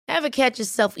Ever catch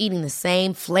yourself eating the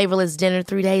same flavorless dinner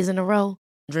 3 days in a row?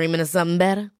 Dreaming of something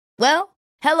better? Well,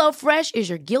 HelloFresh is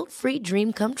your guilt-free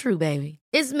dream come true, baby.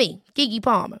 It's me, Keke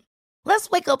Palmer. Let's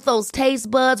wake up those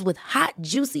taste buds with hot,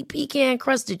 juicy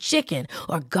pecan-crusted chicken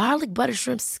or garlic butter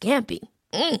shrimp scampi.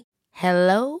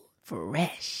 Hello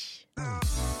Fresh.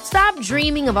 Stop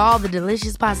dreaming of all the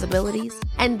delicious possibilities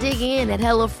and dig in at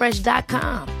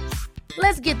HelloFresh.com.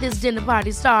 Let's get this dinner party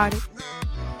started.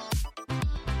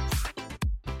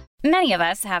 Many of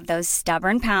us have those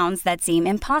stubborn pounds that seem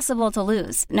impossible to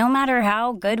lose, no matter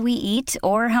how good we eat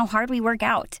or how hard we work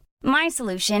out. My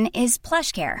solution is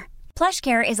PlushCare.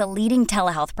 PlushCare is a leading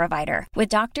telehealth provider with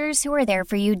doctors who are there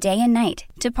for you day and night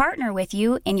to partner with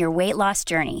you in your weight loss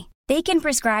journey. They can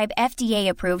prescribe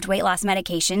FDA-approved weight loss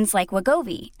medications like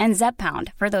Wegovy and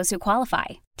Zepbound for those who qualify.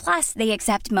 Plus, they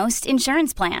accept most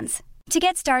insurance plans. To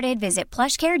get started, visit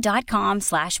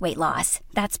plushcare.com/weightloss.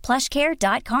 That's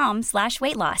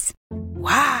plushcare.com/weightloss.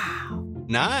 Wow.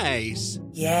 Nice.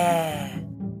 Yeah.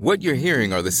 What you're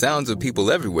hearing are the sounds of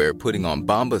people everywhere putting on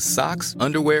Bombas socks,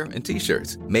 underwear, and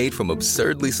T-shirts made from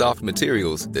absurdly soft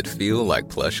materials that feel like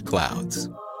plush clouds.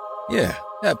 Yeah,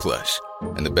 that plush.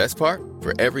 And the best part?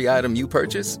 For every item you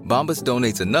purchase, Bombas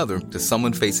donates another to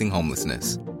someone facing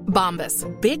homelessness. Bombas.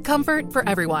 Big comfort for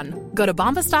everyone. Go to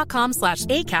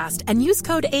bombas.com/ACAST and use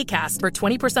code ACAST for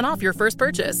 20% off your first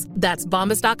purchase. That's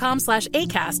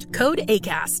bombas.com/ACAST. Code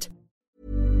ACAST.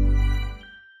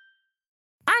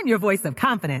 I'm your voice of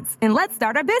confidence, and let's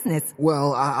start our business.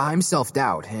 Well, I'm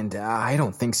self-doubt, and I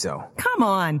don't think so. Come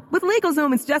on. With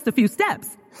LegalZoom, it's just a few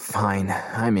steps. Fine,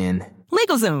 I'm in.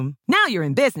 LegalZoom. Now you're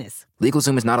in business.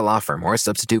 LegalZoom is not a law firm or a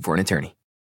substitute for an attorney.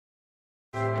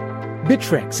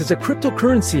 Bittrex is a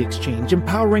cryptocurrency exchange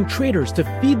empowering traders to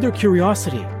feed their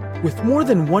curiosity. With more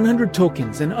than 100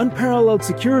 tokens and unparalleled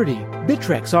security,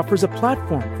 Bittrex offers a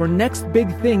platform for next big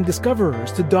thing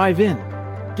discoverers to dive in.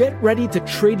 Get ready to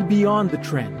trade beyond the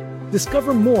trend.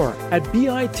 Discover more at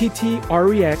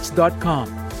BITTREX.com.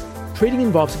 Trading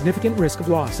involves significant risk of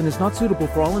loss and is not suitable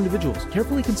for all individuals.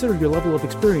 Carefully consider your level of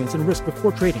experience and risk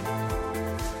before trading.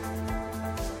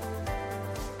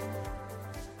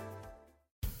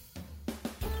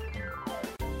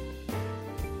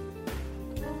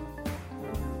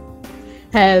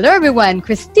 Hello everyone,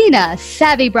 Christina,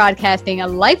 Savvy Broadcasting, a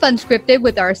life unscripted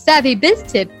with our Savvy Biz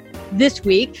Tip this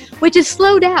week, which is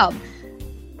slow down.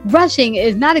 Rushing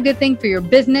is not a good thing for your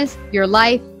business, your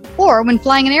life, or when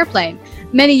flying an airplane.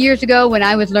 Many years ago when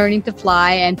I was learning to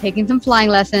fly and taking some flying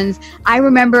lessons, I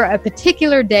remember a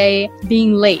particular day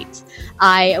being late.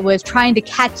 I was trying to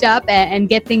catch up and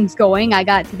get things going. I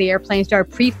got to the airplane,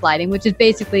 started pre-flighting, which is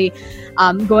basically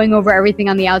going over everything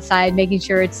on the outside, making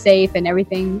sure it's safe and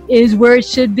everything is where it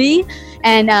should be,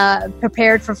 and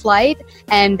prepared for flight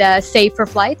and safe for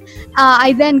flight.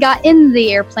 I then got in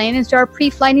the airplane and started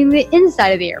pre-flighting the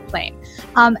inside of the airplane.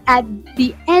 At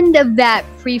the end of that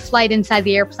pre-flight inside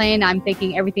the airplane, I'm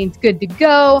thinking everything's good to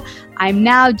go. I'm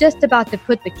now just about to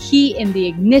put the key in the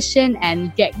ignition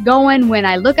and get going when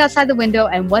I look outside the window,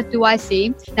 and what do I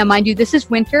see? Now, mind you, this is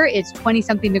winter. It's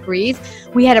 20-something degrees.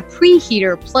 We had a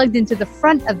preheater plugged into the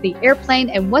front of the airplane,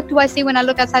 and what do I see when I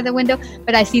look outside the window?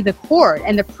 But I see the cord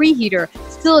and the preheater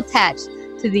still attached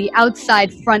to the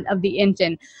outside front of the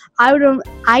engine. I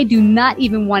do not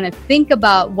even want to think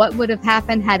about what would have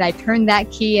happened had I turned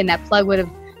that key and that plug would have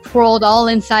twirled all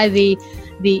inside the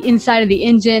inside of the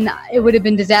engine. It would have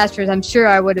been disastrous. I'm sure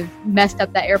I would have messed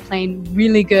up that airplane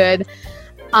really good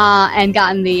and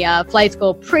gotten the flight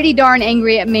school pretty darn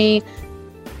angry at me.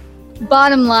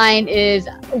 Bottom line is,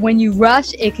 when you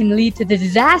rush, it can lead to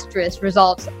disastrous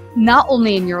results, not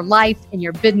only in your life, in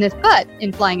your business, but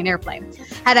in flying an airplane.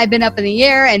 Had I been up in the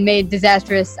air and made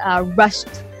disastrous rushed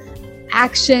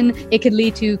action, it could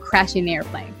lead to crashing the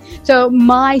airplane. So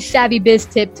my Savvy Biz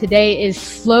tip today is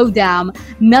slow down.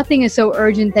 Nothing is so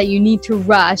urgent that you need to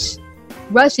rush.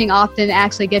 Rushing often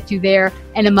actually gets you there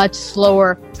in a much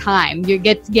slower time. You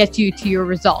get you to your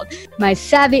result. My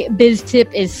Savvy Biz tip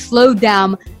is slow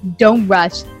down, don't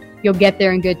rush. You'll get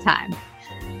there in good time.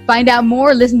 Find out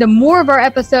more, listen to more of our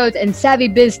episodes and Savvy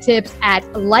Biz tips at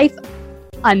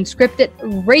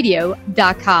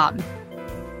lifeunscriptedradio.com.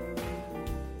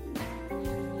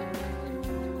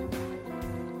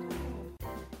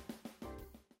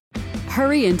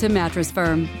 Hurry into Mattress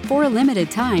Firm. For a limited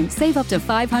time, save up to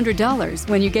 $500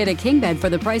 when you get a king bed for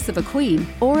the price of a queen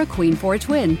or a queen for a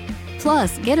twin.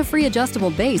 Plus, get a free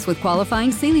adjustable base with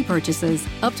qualifying Sealy purchases,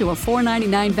 up to a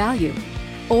 $499 value.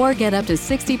 Or get up to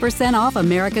 60% off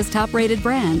America's top-rated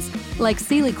brands, like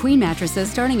Sealy Queen mattresses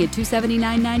starting at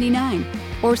 $279.99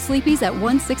 or Sleepy's at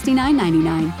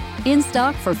 $169.99. In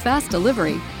stock for fast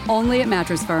delivery, only at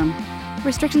Mattress Firm.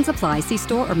 Restrictions apply. See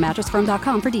store or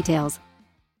mattressfirm.com for details.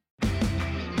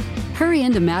 Hurry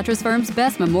into Mattress Firm's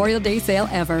best Memorial Day sale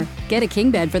ever. Get a king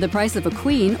bed for the price of a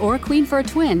queen or a queen for a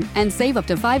twin and save up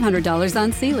to $500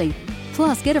 on Sealy.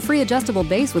 Plus, get a free adjustable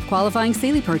base with qualifying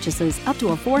Sealy purchases up to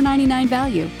a $499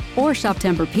 value. Or shop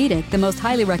Tempur-Pedic, the most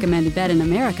highly recommended bed in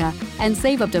America, and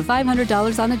save up to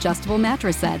 $500 on adjustable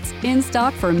mattress sets in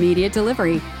stock for immediate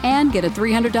delivery. And get a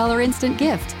 $300 instant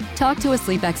gift. Talk to a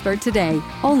sleep expert today,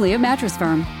 only at Mattress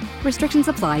Firm. Restrictions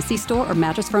apply. See store or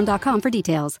mattressfirm.com for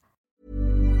details.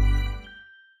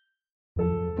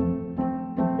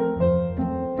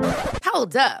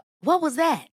 Hold up. What was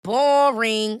that?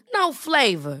 Boring. No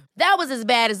flavor. That was as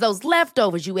bad as those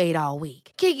leftovers you ate all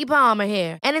week. Keke Palmer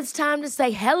here, and it's time to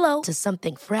say hello to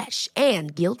something fresh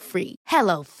and guilt-free.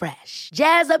 Hello Fresh.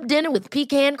 Jazz up dinner with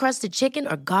pecan-crusted chicken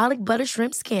or garlic butter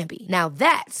shrimp scampi. Now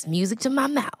that's music to my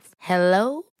mouth.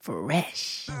 Hello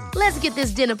Fresh. Let's get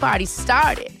this dinner party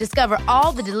started. Discover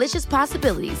all the delicious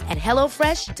possibilities at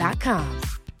hellofresh.com.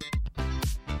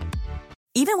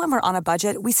 Even when we're on a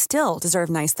budget, we still deserve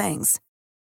nice things.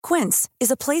 Quince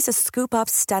is a place to scoop up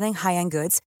stunning high-end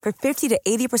goods for 50 to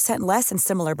 80% less than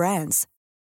similar brands.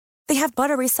 They have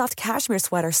buttery soft cashmere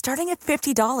sweaters starting at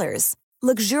 $50,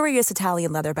 luxurious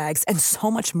Italian leather bags, and so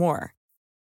much more.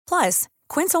 Plus,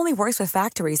 Quince only works with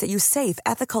factories that use safe,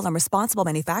 ethical, and responsible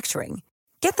manufacturing.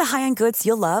 Get the high-end goods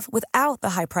you'll love without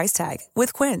the high price tag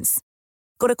with Quince.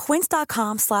 Go to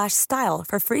quince.com/style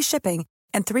for free shipping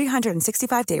and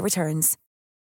 365-day returns.